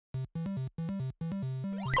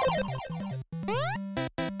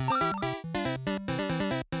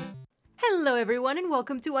Hello everyone and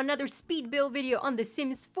welcome to another speed build video on The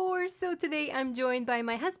Sims 4. So today I'm joined by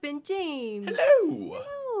my husband James. Hello!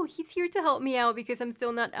 Oh, he's here to help me out because I'm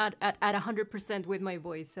still not at 100% with my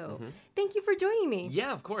voice. So thank you for joining me.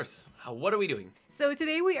 Yeah, of course. What are we doing? So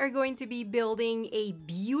today we are going to be building a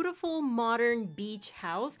beautiful modern beach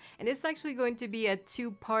house, and it's actually going to be a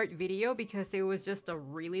two-part video because it was just a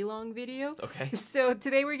really long video. Okay. So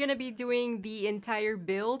today we're going to be doing the entire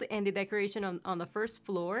build and the decoration on the first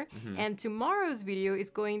floor, and tomorrow's video is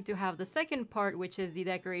going to have the second part, which is the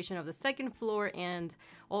decoration of the second floor and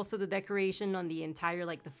also the decoration on the entire,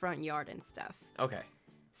 like, the front yard and stuff. Okay.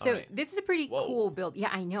 So this is a pretty cool build. Yeah,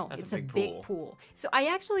 I know. That's it's a a big big pool. So I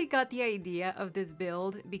actually got the idea of this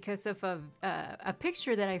build because of a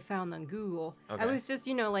picture that I found on Google. Okay. I was just,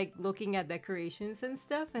 you know, like looking at decorations and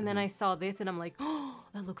stuff. And then I saw this and I'm like, oh,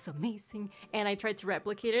 that looks amazing. And I tried to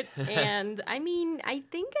replicate it. And I mean, I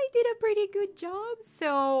think I did a pretty good job.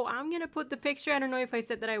 So I'm going to put the picture. I don't know if I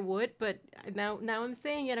said that I would, but now I'm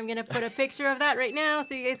saying it. I'm going to put a picture of that right now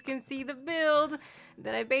so you guys can see the build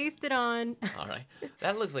that I based it on. All right.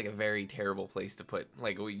 That looks like a very terrible place to put.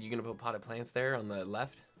 Like, are you going to put potted plants there on the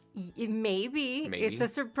left? Maybe. Maybe. It's a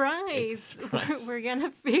surprise. It's a surprise. We're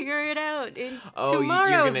gonna figure it out in Oh,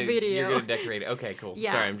 tomorrow's video. You're gonna decorate it. Okay, cool.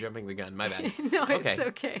 Yeah. Sorry, I'm jumping the gun. My bad. No, Okay. it's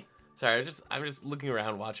okay. Sorry, I'm just looking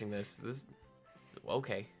around watching this.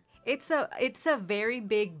 Okay. It's a very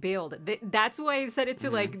big build. That's why I decided to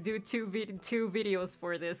like do two videos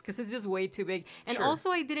for this because it's just way too big. And Sure. also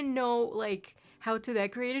I didn't know like how to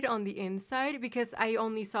decorate it on the inside because I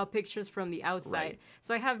only saw pictures from the outside. Right.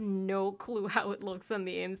 So I have no clue how it looks on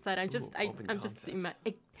the inside. I'm just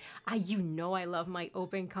you know I love my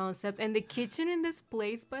open concept, and the kitchen in this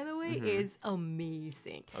place, by the way, is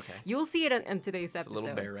amazing. Okay. You'll see it in today's episode. It's a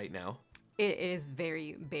little bare right now. It is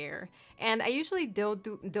very bare, and I usually don't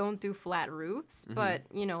do flat roofs, but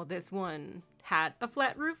you know this one had a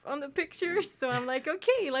flat roof on the picture, so I'm like,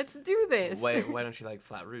 okay, let's do this. Why don't you like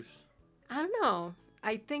flat roofs? I don't know.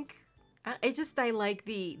 I think I like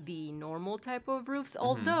the normal type of roofs.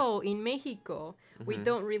 Although in Mexico we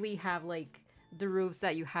don't really have like the roofs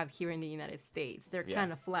that you have here in the United States. They're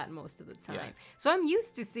kind of flat most of the time. Yeah. So I'm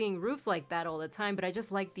used to seeing roofs like that all the time, but I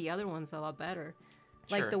just like the other ones a lot better.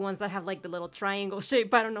 Like Sure. the ones that have like the little triangle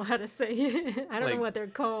shape. I don't know how to say it. I don't know what they're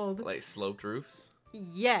called. Like sloped roofs?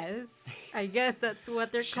 Yes, I guess that's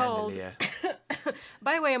what they're called. Chandelier.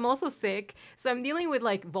 By the way, I'm also sick, so I'm dealing with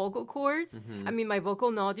like vocal cords. I mean, my vocal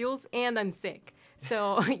nodules, and I'm sick.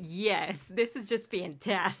 So yes, this is just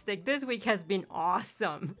fantastic. This week has been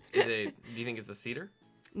awesome. Do you think it's a cedar?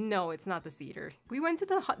 No, it's not the cedar. We went to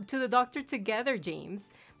the doctor together,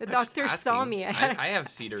 James. The I'm just doctor saw asking. me. I have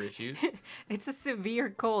cedar issues. It's a severe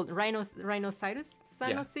cold, sinusitis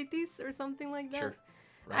or something like that. Sure.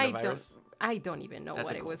 Rhinovirus? I don't even know That's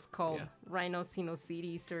what a it cold, was called. yeah.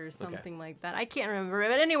 Rhinosinusitis or something like that. I can't remember.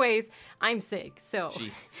 But anyways, I'm sick. So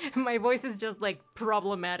Gee. my voice is just like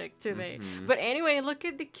problematic today. But anyway, look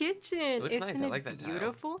at the kitchen. It looks Isn't nice. I it like that tile.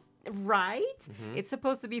 beautiful? Right? It's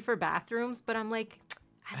supposed to be for bathrooms, but I'm like,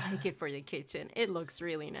 I like it for the kitchen. It looks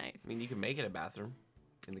really nice. I mean, you can make it a bathroom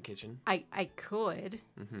in the kitchen. I could,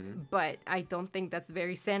 but I don't think that's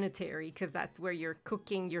very sanitary because that's where you're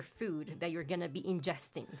cooking your food that you're gonna be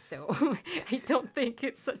ingesting. So I don't think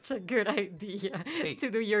it's such a good idea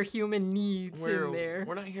to do your human needs in there.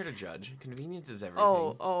 We're not here to judge. Convenience is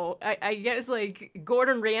everything. I guess like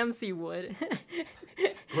Gordon Ramsay would.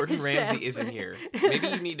 Gordon Chef. Ramsay isn't here. Maybe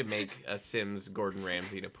you need to make a Sims Gordon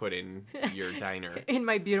Ramsay to put in your diner. In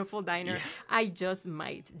my beautiful diner. Yeah. I just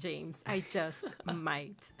might, James. I just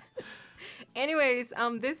might. Anyways,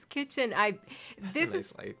 this kitchen, That's a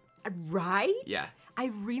nice light. right? Yeah. I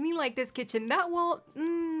really like this kitchen. That wall,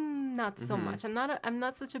 not so much. I'm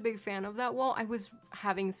not such a big fan of that wall. I was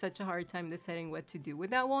having such a hard time deciding what to do with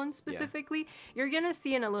that one specifically. You're gonna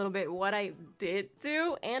see in a little bit what I did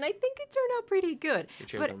do, and I think it turned out pretty good. Your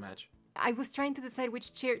chairs don't match. I was trying to decide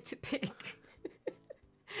which chair to pick.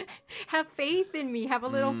 Have faith in me. Have a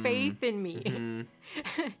little faith in me.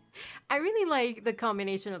 I really like the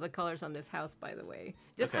combination of the colors on this house, by the way.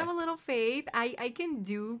 Just have a little faith. I can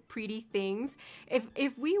do pretty things.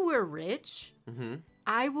 If we were rich,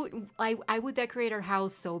 I would decorate our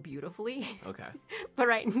house so beautifully. Okay. But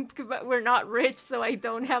we're not rich, so I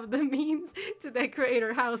don't have the means to decorate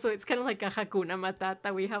our house. So it's kind of like a Hakuna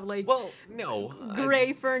Matata. We have like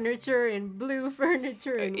gray furniture and blue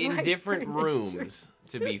furniture and in white different furniture. rooms.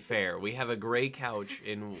 To be fair, we have a gray couch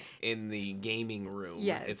in the gaming room.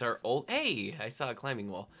 Yes. It's our old. Hey, I saw a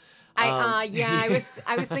climbing wall.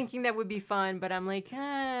 I was thinking that would be fun, but I'm like,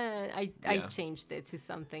 I changed it to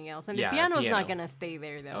something else, and the piano's not gonna stay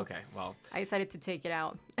there though. Okay, well, I decided to take it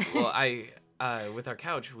out. well, with our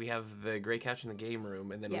couch, we have the gray couch in the game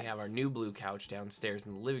room, and then we have our new blue couch downstairs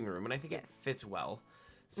in the living room, and I think it fits well.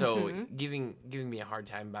 So giving me a hard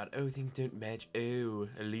time about, things don't match. Oh,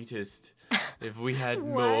 elitist. If we had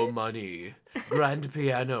more money, grand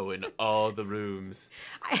piano in all the rooms.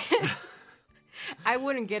 I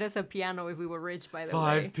wouldn't get us a piano if we were rich, by the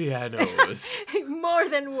way. 5 pianos. More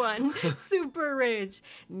than one. Super rich.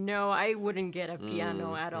 No, I wouldn't get a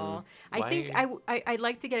piano at all. I think I'd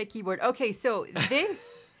like to get a keyboard. Okay, so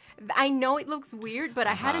this... I know it looks weird, but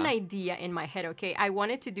I had an idea in my head, okay? I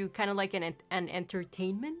wanted to do kind of like an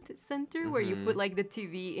entertainment center where you put like the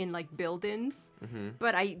TV in like built-ins,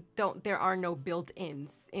 but there are no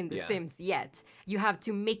built-ins in The Sims yet. You have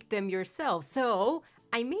to make them yourself. So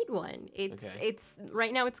I made one. It's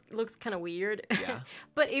right now it looks kind of weird,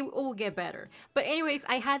 but it will get better. But anyways,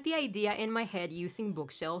 I had the idea in my head using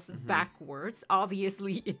bookshelves backwards.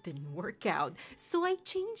 Obviously, it didn't work out, so I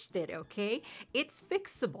changed it. Okay, it's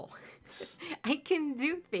fixable. I can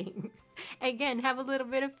do things. Again, have a little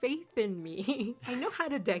bit of faith in me. I know how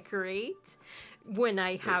to decorate when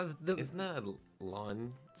I have the. Isn't that a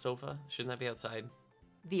lawn sofa? Shouldn't that be outside?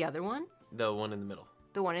 The other one? The one in the middle.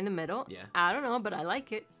 The one in the middle? Yeah. I don't know, but I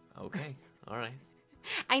like it. Okay. All right.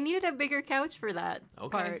 I needed a bigger couch for that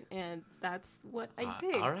part, and that's what I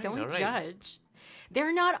picked. All right, Don't judge. There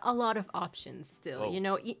are not a lot of options still, you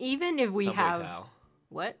know, even if we Subway have... tile.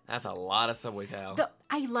 What? That's a lot of subway tile.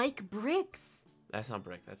 I like bricks. That's not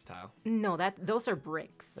brick. That's tile. No, those are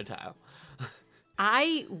bricks. They're tile.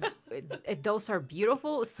 Those are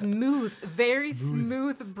beautiful, smooth, very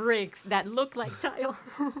smooth bricks that look like tile.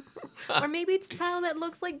 Or maybe it's tile that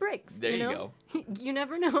looks like bricks. There you go. You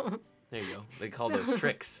never know. There you go. They call those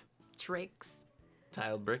tricks. Tricks.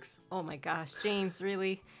 Tiled bricks. Oh my gosh, James,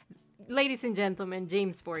 really? Ladies and gentlemen,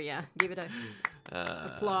 James for ya. Give it a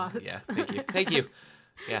applause. Yeah, thank you. Thank you.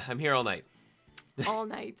 Yeah, I'm here all night. All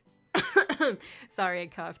night. Sorry, I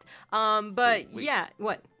coughed. But wait, yeah,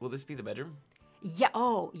 what? Will this be the bedroom? Yeah,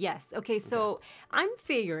 oh, yes. Okay, so I'm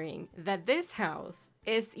figuring that this house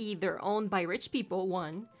is either owned by rich people,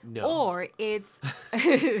 one, or it's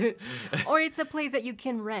or it's a place that you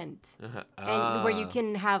can rent. And where you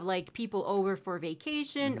can have like people over for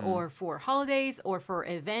vacation or for holidays or for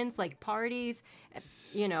events like parties,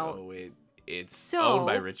 you know. So it's owned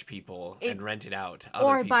by rich people and rented out to other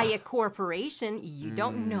or people. by a corporation, you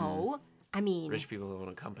don't know. I mean, rich people who own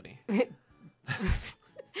a company.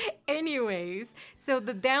 Anyways, so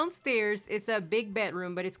the downstairs is a big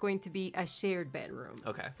bedroom, but it's going to be a shared bedroom.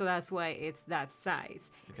 Okay. So that's why it's that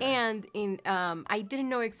size. Okay. And I didn't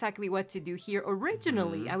know exactly what to do here.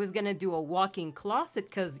 Originally, I was gonna do a walk-in closet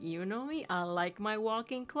because you know me, I like my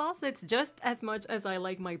walk-in closets just as much as I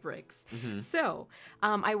like my bricks. So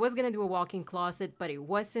I was gonna do a walk-in closet, but it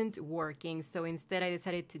wasn't working. So instead, I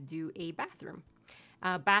decided to do a bathroom.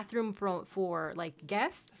 A bathroom for like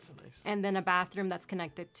guests, and then a bathroom that's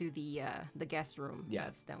connected to the guest room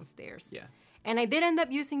that's downstairs. Yeah. And I did end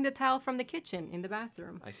up using the tile from the kitchen in the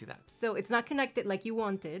bathroom. I see that. So it's not connected like you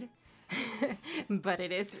wanted, but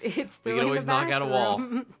it's still in the bathroom. You can always knock out a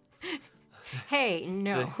wall. Hey,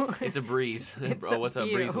 no. It's a breeze. What's a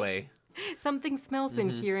breezeway? Something smells in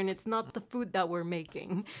here, and it's not the food that we're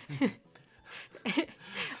making.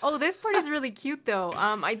 Oh, this part is really cute though.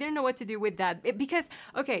 I didn't know what to do with that because,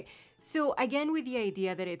 okay, so again with the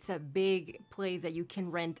idea that it's a big place that you can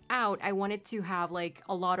rent out, I wanted to have like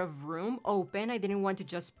a lot of room open. I didn't want to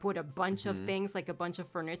just put a bunch of things, like a bunch of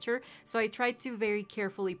furniture. So I tried to very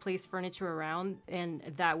carefully place furniture around, and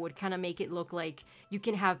that would kind of make it look like you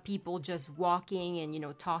can have people just walking and, you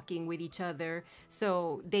know, talking with each other.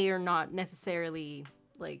 So they are not necessarily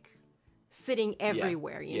like sitting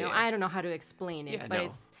everywhere, you know. I don't know how to explain it, but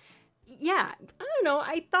it's I don't know.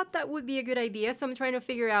 I thought that would be a good idea. So I'm trying to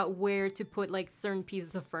figure out where to put like certain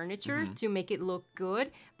pieces of furniture to make it look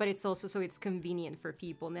good, but it's also so it's convenient for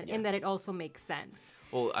people and that it also makes sense.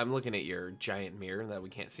 Well, I'm looking at your giant mirror that we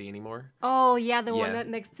can't see anymore. Oh, yeah, the one that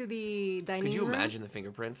next to the dining room. Could you imagine the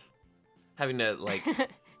fingerprints? Having to like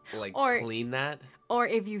clean that? Or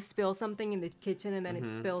if you spill something in the kitchen and then it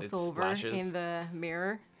spills over in the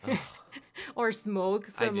mirror. Or smoke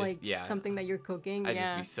from something that you're cooking. I'd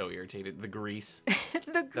just be so irritated. The grease.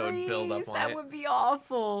 The grease. That would build up on that would be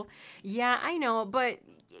awful. Yeah, I know, but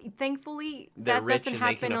thankfully that doesn't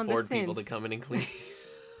happen on The Sims. They're rich and they can afford people to come in and clean.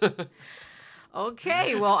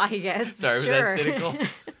 Okay, well, I guess. Sorry, sure. was that cynical?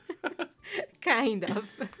 Kind of.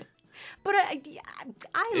 But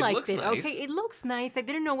I liked it. Nice. Okay, it looks nice. I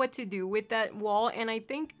didn't know what to do with that wall, and I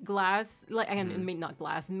think glass, like I mean not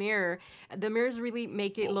glass, mirror. The mirrors really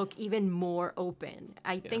make it look even more open.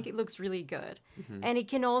 I think it looks really good, and it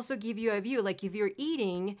can also give you a view. Like if you're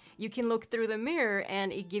eating, you can look through the mirror,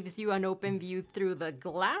 and it gives you an open view through the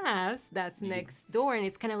glass that's next door, and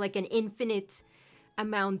it's kind of like an infinite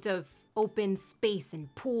amount of open space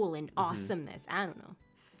and pool and awesomeness. I don't know.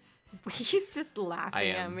 He's just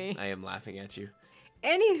laughing at me. I am laughing at you.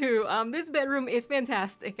 Anywho, this bedroom is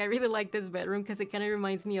fantastic. I really like this bedroom because it kind of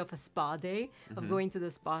reminds me of a spa day, of going to the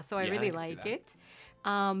spa. So I really like it.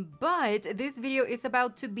 But this video is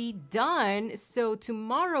about to be done. So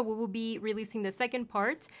tomorrow we will be releasing the second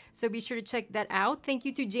part. So be sure to check that out. Thank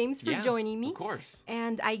you to James for joining me. Of course.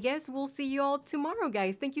 And I guess we'll see you all tomorrow,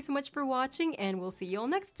 guys. Thank you so much for watching, and we'll see you all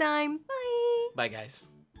next time. Bye. Bye, guys.